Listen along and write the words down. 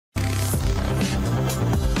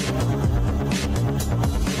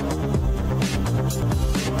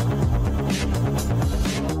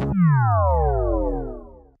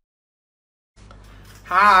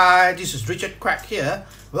Hi, this is Quek here.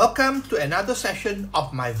 Welcome to another session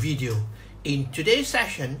of my video. In today's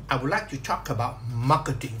session, I would like to talk about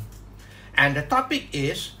marketing. And the topic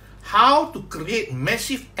is how to create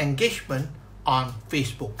massive engagement on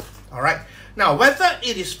Facebook. Alright, now whether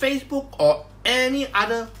it is Facebook or any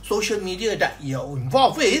other social media that you're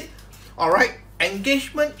involved with, alright,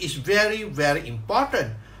 engagement is very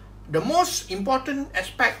important. The most important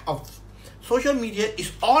aspect of social media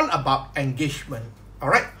is all about engagement.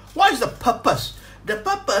 Alright, what is the purpose? The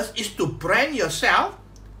purpose is to brand yourself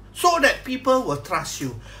so that people will trust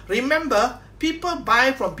you. Remember, people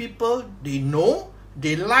buy from people they know,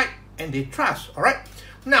 they like, and they trust. Alright,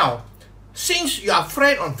 now since you are a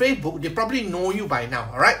friend on Facebook, they probably know you by now.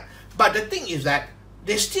 Alright, but the thing is that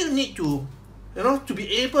they still need to, to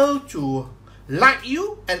be able to like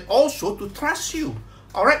you and also to trust you.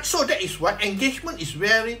 Alright, so that is why engagement is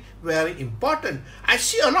very important. I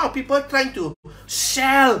see a lot of people trying to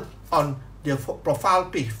sell on their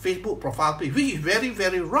profile page, Facebook profile page, which is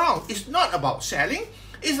very wrong. It's not about selling,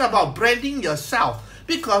 it's about branding yourself,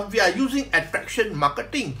 because we are using attraction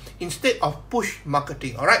marketing instead of push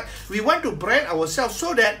marketing. Alright, we want to brand ourselves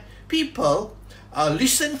so that people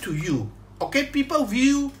listen to you. Okay, people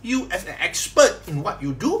view you as an expert in what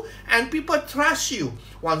you do, and people trust you.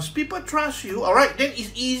 Once people trust you, alright, then it's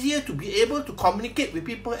easier to be able to communicate with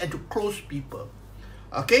people and to close people.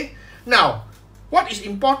 Okay, now what is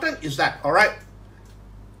important is that, alright,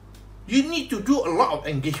 you need to do a lot of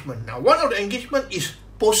engagement. Now, one of the engagement is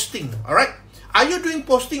posting. Alright, are you doing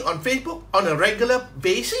posting on Facebook on a regular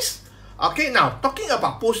basis? Okay, now talking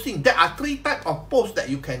about posting, there are 3 types of posts that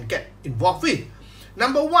you can get involved with.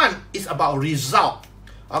 Number 1 is about result.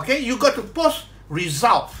 Okay, you got to post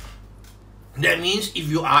result. That means if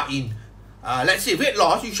you are in, let's say, weight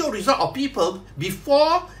loss, you show result of people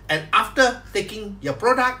before and after taking your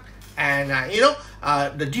product, and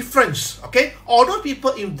the difference. Okay, all those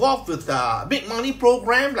people involved with big money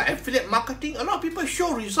program like affiliate marketing, a lot of people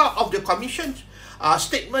show result of the commissions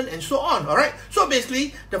statement and so on. All right, so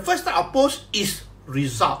basically the first type of post is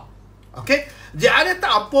result. Okay, the other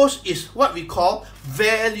type of post is what we call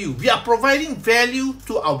value. We are providing value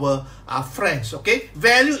to our friends. Okay,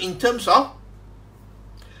 value in terms of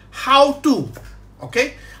how to,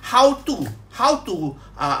 okay, how to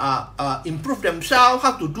improve themselves,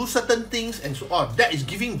 how to do certain things and so on. That is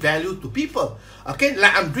giving value to people. Okay,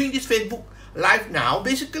 like I'm doing this Facebook live now,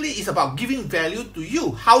 basically it's about giving value to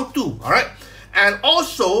you, how to. All right, and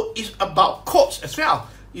also it's about quotes as well.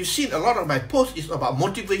 You've seen a lot of my posts is about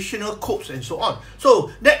motivational quotes and so on.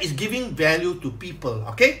 So that is giving value to people.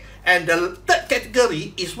 Okay, and the third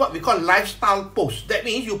category is what we call lifestyle posts. That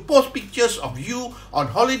means you post pictures of you on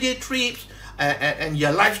holiday trips and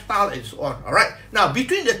your lifestyle and so on. All right, now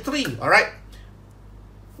between the three, all right,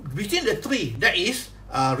 between the three, that is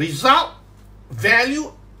result, value,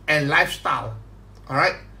 and lifestyle. All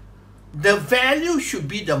right, the value should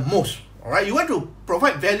be the most. All right, you want to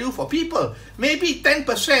provide value for people. Maybe 10%.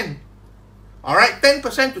 All right,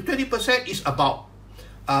 10% to 20% is about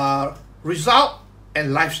result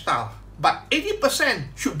and lifestyle. But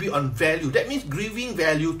 80% should be on value. That means giving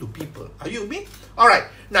value to people. Are you with me? All right.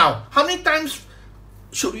 Now, how many times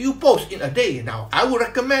should you post in a day? Now, I would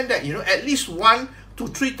recommend that, at least 1 to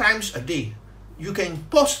 3 times a day. You can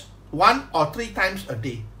post 1 or 3 times a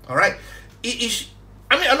day. All right. It is,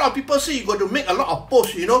 a lot of people say you got to make a lot of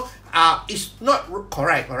posts, it's not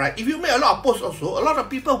correct. All right. If you make a lot of posts also, a lot of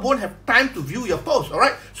people won't have time to view your posts. All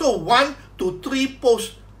right. So 1 to 3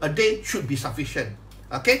 posts a day should be sufficient.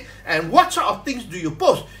 Okay, and what sort of things do you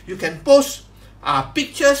post? You can post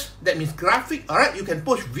pictures, that means graphic. All right, you can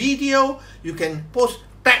post video, you can post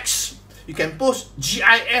text, you can post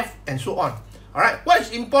GIF and so on. All right, what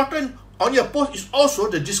is important on your post is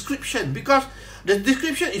also the description, because the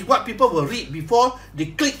description is what people will read before they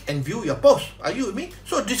click and view your post. Are you with me?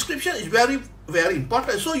 So description is very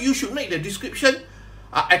important. So you should make the description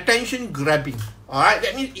attention grabbing. Alright,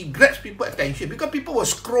 that means it grabs people's attention, because people will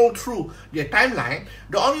scroll through their timeline.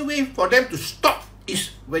 The only way for them to stop is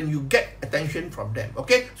when you get attention from them.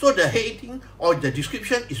 Okay, so the heading or the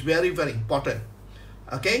description is very important.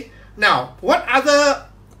 Okay, now what other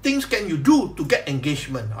things can you do to get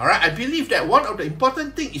engagement? Alright, I believe that one of the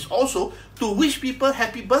important things is also to wish people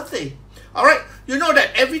happy birthday. Alright, you know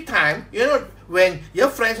that every time, when your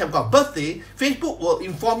friends have got birthday, Facebook will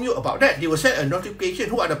inform you about that. They will send a notification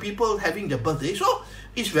who are the people having their birthday. So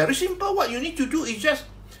it's very simple. What you need to do is just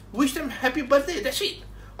wish them happy birthday. That's it.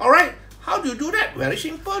 Alright, how do you do that? Very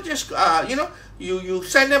simple. Just you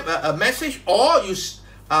send them a message, or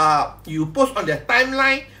you post on their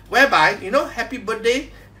timeline whereby happy birthday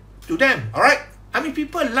to them. Alright,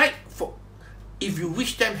 people like if you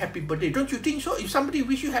wish them happy birthday. Don't you think so? If somebody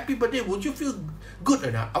wish you happy birthday, would you feel good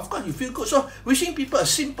or not? Of course you feel good. So wishing people a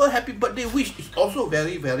simple happy birthday wish is also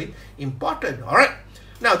very, very important. All right.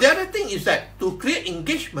 Now the other thing is that to create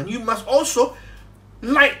engagement, you must also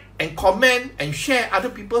like and comment and share other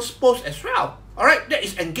people's posts as well. All right. That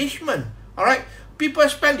is engagement. All right. People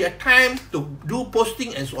spend their time to do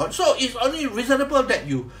posting and so on. So it's only reasonable that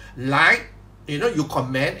you like, you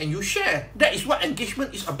comment and you share. That is what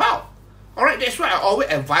engagement is about. All right, that's why I always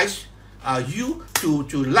advise you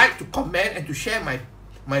to like, to comment, and to share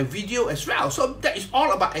my video as well. So that is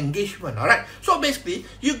all about engagement. All right. So basically,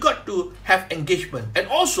 you got to have engagement, and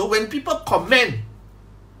also when people comment,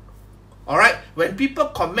 all right, when people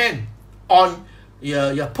comment on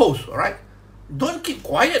your post, all right, don't keep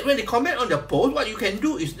quiet when they comment on the post. What you can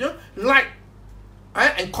do is like, all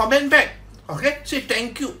right, and comment back. Okay, say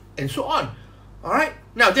thank you and so on. All right.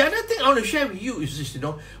 Now, the other thing I want to share with you is this,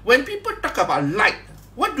 when people talk about like,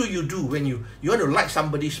 what do you do when you want to like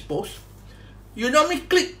somebody's post? You normally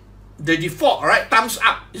click the default, all right, thumbs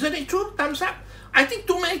up. Isn't it true? Thumbs up. I think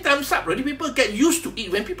too many thumbs up already. People get used to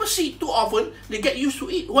it. When people see it too often, they get used to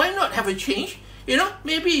it. Why not have a change?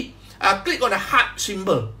 Maybe click on the heart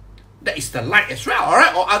symbol. That is the like as well, all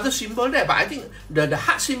right, or other symbol there. But I think the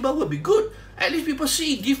heart symbol will be good. At least people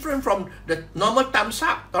see it different from the normal thumbs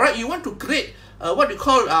up. All right, you want to create what you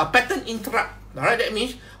call pattern interrupt. All right, that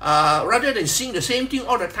means rather than seeing the same thing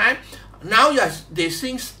all the time, now they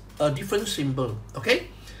seeing a different symbol. Okay,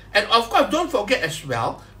 and of course, don't forget as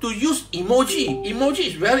well to use emoji. Emoji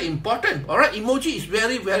is very important. All right, emoji is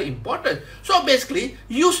very, very important. So basically,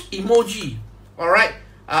 use emoji. All right.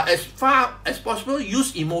 As far as possible,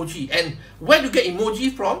 use emoji. And where to get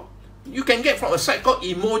emoji from? You can get from a site called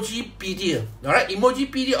Emojipedia. All right,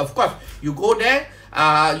 Emojipedia. Of course, you go there.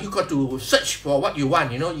 You got to search for what you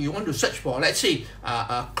want. You want to search for, let's say,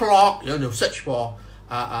 a clock. You want to search for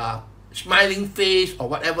smiling face or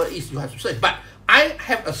whatever it is you have to search. But I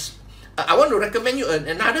want to recommend you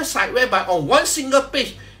another site whereby on one single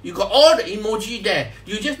page you got all the emoji there.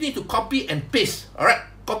 You just need to copy and paste. All right,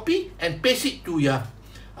 copy and paste it to your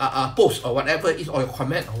post or whatever it is, or your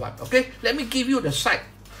comment or what. Okay, let me give you the site.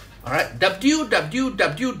 All right,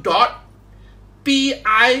 www.piliapp.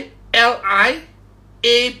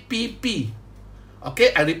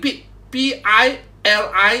 Okay, I repeat,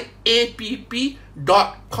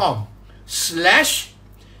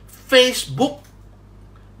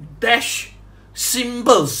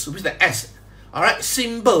 piliapp.com/Facebook-symbols with the S. All right,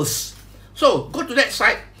 symbols. So go to that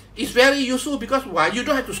site. It's very useful because why? You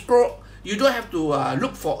don't have to scroll. You don't have to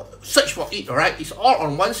search for it. All right, it's all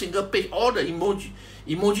on one single page. All the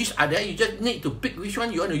emojis are there. You just need to pick which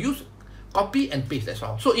one you want to use, copy and paste. That's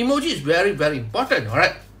all. So emoji is very, very important. All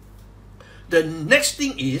right. The next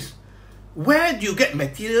thing is, where do you get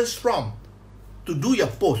materials from to do your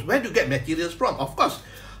post? Where do you get materials from? Of course,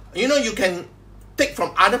 you can take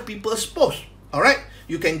from other people's posts. All right.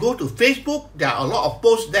 You can go to Facebook. There are a lot of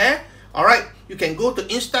posts there. All right. You can go to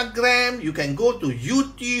Instagram, you can go to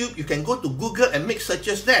YouTube, you can go to Google and make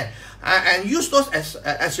searches there, and use those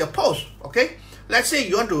as your post. Okay, let's say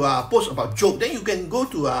you want to post about joke, then you can go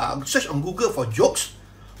to search on Google for jokes,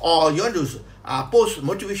 or you want to post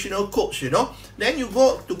motivational quotes. Then you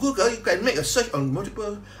go to Google, you can make a search on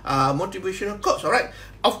multiple motivational quotes. All right.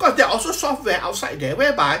 Of course, there are also software outside there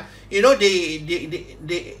whereby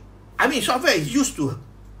software is used to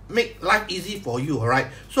make life easy for you. All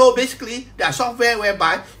right, so basically there are software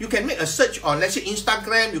whereby you can make a search on, let's say,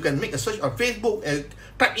 Instagram, you can make a search on Facebook and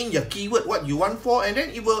type in your keyword what you want for, and then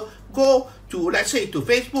it will go to, let's say, to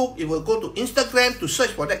Facebook, it will go to Instagram to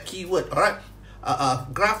search for that keyword. All right,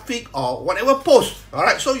 graphic or whatever post. All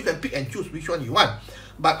right, so you can pick and choose which one you want.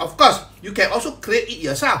 But of course, you can also create it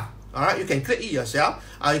yourself. All right, you can create it yourself.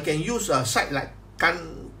 You can use a site like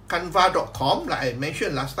Canva.com, like I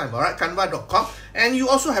mentioned last time. All right, Canva.com, and you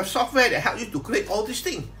also have software that help you to create all these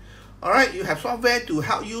things. All right, you have software to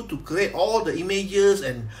help you to create all the images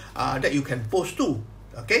and that you can post to.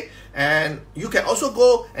 Okay, and you can also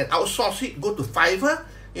go and outsource it. Go to Fiverr.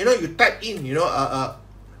 You type in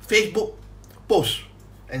Facebook post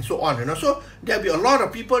and so on. So there'll be a lot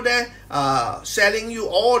of people there selling you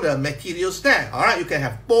all the materials there. All right, you can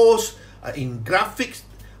have posts in graphics.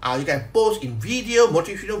 You can post in video,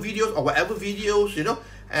 motivational videos or whatever videos,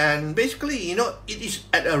 and basically, it is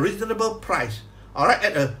at a reasonable price. All right,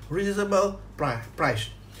 at a reasonable price.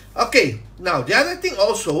 Okay, now the other thing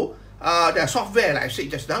also, there are software, like I said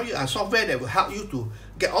just now, software that will help you to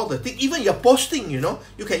get all the things. Even your posting, you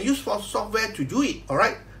can use software to do it. All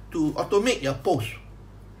right, to automate your post.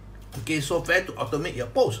 Okay, software to automate your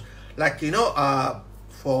post, like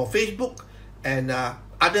for Facebook and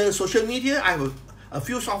other social media. I have a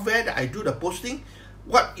few software that I do the posting.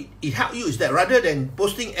 What it helps you is that rather than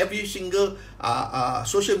posting every single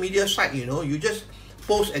social media site, you know, you just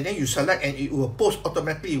post and then you select and it will post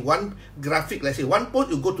automatically one graphic. Let's say one post,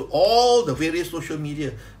 you go to all the various social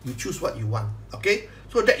media, you choose what you want. Okay,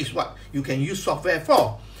 so that is what you can use software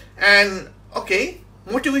for. And okay,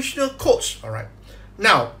 motivational quotes. All right,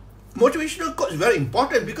 now motivational quotes is very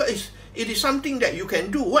important because it is something that you can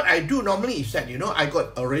do. What I do normally is that, you know, I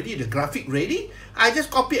got already the graphic ready, I just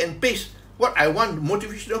copy and paste what I want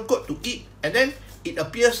motivational quote to eat, and then it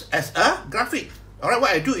appears as a graphic. All right, what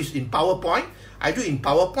I do is in PowerPoint. I do in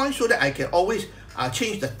PowerPoint so that I can always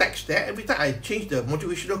change the text there. Every time I change the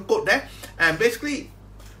motivational quote there, and basically,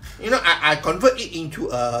 you know, I convert it into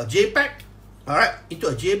a JPEG. All right, into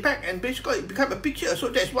a JPEG, and basically it becomes a picture. So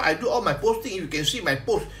that's what I do all my posting. You can see my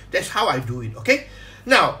post. That's how I do it. Okay.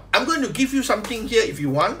 Now I'm going to give you something here if you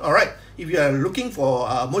want. All right. If you are looking for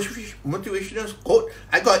motivational quote,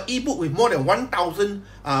 I got an ebook with more than 1,000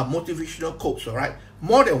 motivational quotes. All right,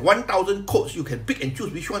 more than 1,000 quotes. You can pick and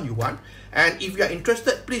choose which one you want. And if you are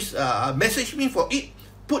interested, please message me for it.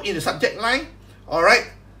 Put in the subject line. All right,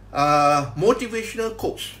 motivational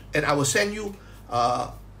quotes, and I will send you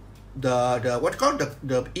the what's called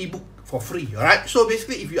the ebook for free. All right. So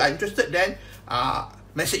basically, if you are interested, then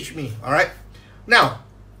message me. All right. Now,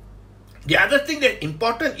 the other thing that's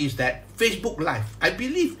important is that Facebook Live. I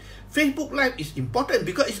believe Facebook Live is important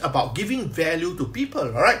because it's about giving value to people.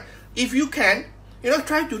 All right. If you can, you know,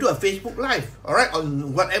 try to do a Facebook Live. All right,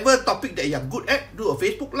 on whatever topic that you're good at, do a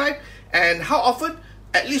Facebook Live. And how often?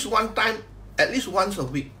 At least one time, at least once a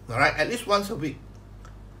week. All right, at least once a week.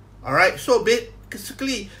 All right. So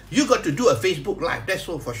basically, you got to do a Facebook Live. That's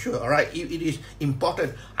all for sure. All right, it is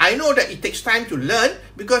important. I know that it takes time to learn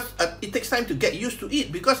because it takes time to get used to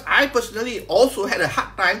it. Because I personally also had a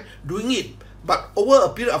hard time doing it. But over a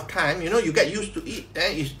period of time, you know, you get used to it,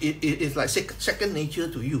 and it's like second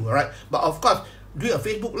nature to you. All right. But of course, doing a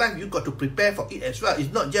Facebook Live, you got to prepare for it as well.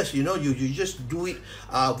 It's not just, you know, you just do it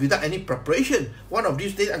without any preparation. One of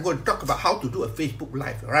these days, I'm going to talk about how to do a Facebook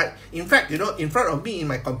Live. All right. In fact, you know, in front of me in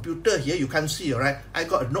my computer here, you can't see. All right. I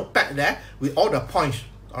got a notepad there with all the points.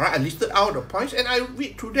 All right. I listed out the points and I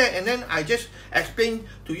read through there, and then I just explain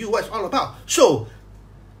to you what it's all about. So,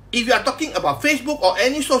 if you are talking about Facebook or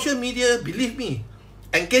any social media, believe me,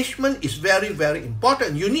 engagement is very, very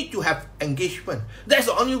important. You need to have engagement. That's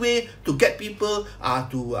the only way to get people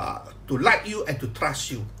to like you and to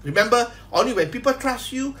trust you. Remember, only when people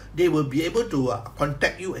trust you, they will be able to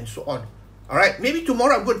contact you and so on. All right. Maybe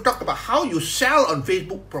tomorrow I'm going to talk about how you sell on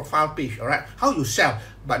Facebook profile page. All right. How you sell.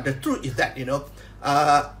 But the truth is that, you know,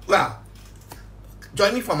 well,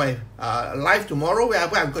 join me for my live tomorrow where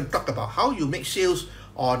I'm going to talk about how you make sales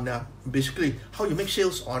on basically how you make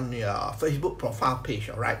sales on your Facebook profile page.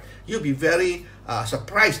 All right, you'll be very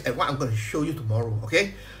surprised at what I'm going to show you tomorrow.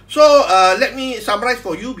 Okay, so let me summarize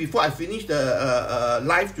for you before I finish the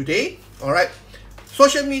live today. All right,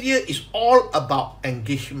 social media is all about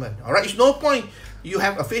engagement. All right, it's no point you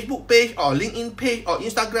have a Facebook page or LinkedIn page or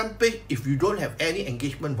Instagram page if you don't have any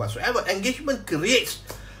engagement whatsoever. Engagement creates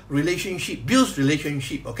relationship, builds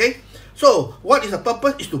relationship. Okay, so what is the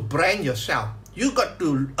purpose? Is to brand yourself. You got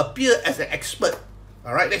to appear as an expert.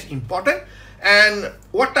 All right, that's important. And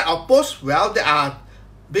what type of posts? Well, there are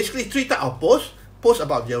basically three types of posts. Posts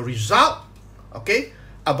about your result, okay,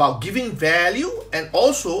 about giving value, and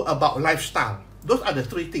also about lifestyle. Those are the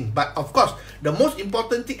three things. But of course, the most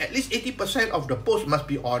important thing, at least 80% of the post must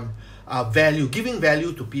be on value, giving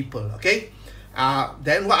value to people, okay?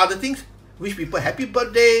 Then what other things? Wish people happy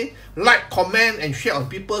birthday, like, comment, and share on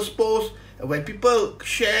people's posts. When people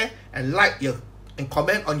share and like your and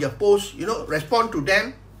comment on your post, you know, respond to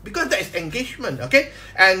them, because that is engagement. Okay,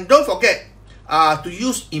 and don't forget to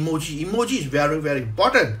use emoji. Emoji is very, very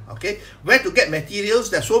important. Okay, where to get materials?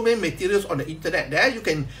 There's so many materials on the internet. There you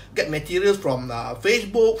can get materials from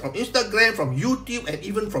Facebook, from Instagram, from YouTube, and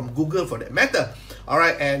even from Google for that matter. All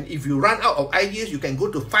right, and if you run out of ideas, you can go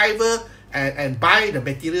to Fiverr and buy the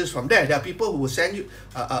materials from there. There are people who will send you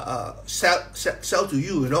sell to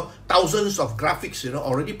you, you know, thousands of graphics, you know,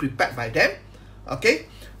 already prepared by them. Okay,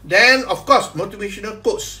 then of course motivational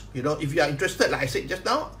quotes. You know, if you are interested, like I said just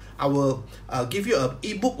now, I will give you an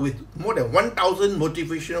ebook with more than 1,000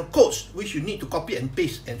 motivational quotes which you need to copy and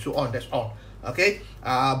paste and so on. That's all. Okay,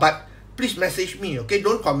 but please message me. Okay,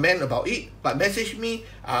 don't comment about it, but message me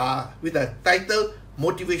with the title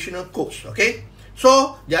motivational quotes. Okay.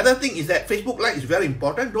 So the other thing is that Facebook Live is very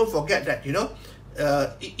important. Don't forget that, you know,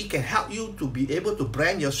 it can help you to be able to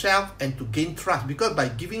brand yourself and to gain trust, because by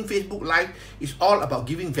giving Facebook Live, it's all about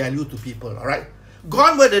giving value to people. All right.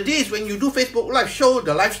 Gone were the days when you do Facebook Live, show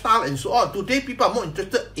the lifestyle and so on. Today, people are more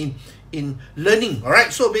interested in learning, all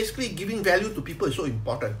right? So basically, giving value to people is so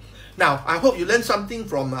important. Now, I hope you learned something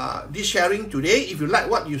from this sharing today. If you like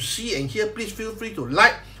what you see and hear, please feel free to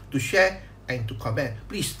like, to share, and to comment.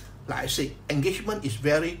 Please, like I say, engagement is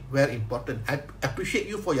very, very important. I appreciate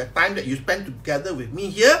you for your time that you spend together with me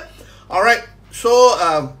here. All right,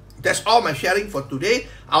 so that's all my sharing for today.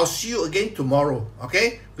 I'll see you again tomorrow,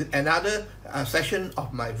 okay, with another session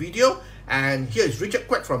of my video. And here is Richard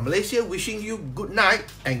Quek from Malaysia wishing you good night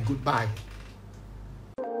and goodbye.